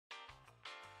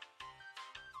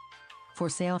for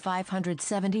sale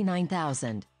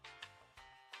 $579,000.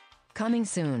 Coming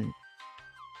soon.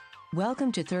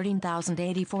 Welcome to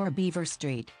 13,084 Beaver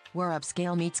Street, where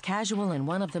upscale meets casual in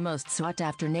one of the most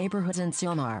sought-after neighborhoods in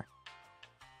Sylmar.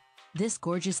 This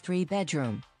gorgeous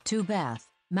 3-bedroom, 2-bath,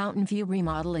 mountain view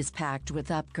remodel is packed with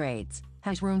upgrades,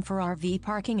 has room for RV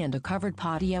parking and a covered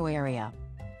patio area.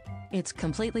 Its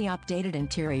completely updated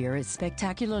interior is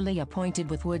spectacularly appointed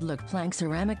with wood-look plank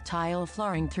ceramic tile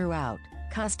flooring throughout,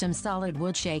 custom solid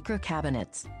wood shaker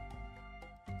cabinets,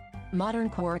 modern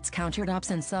quartz countertops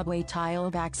and subway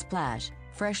tile backsplash,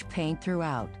 fresh paint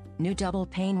throughout, new double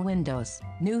pane windows,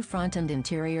 new front and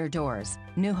interior doors,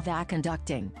 new HVAC and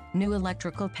ducting, new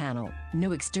electrical panel,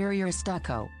 new exterior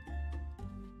stucco,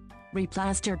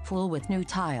 re-plastered pool with new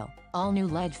tile, all new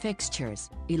LED fixtures,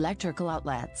 electrical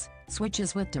outlets,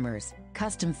 switches with dimmers,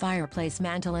 custom fireplace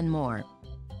mantel and more.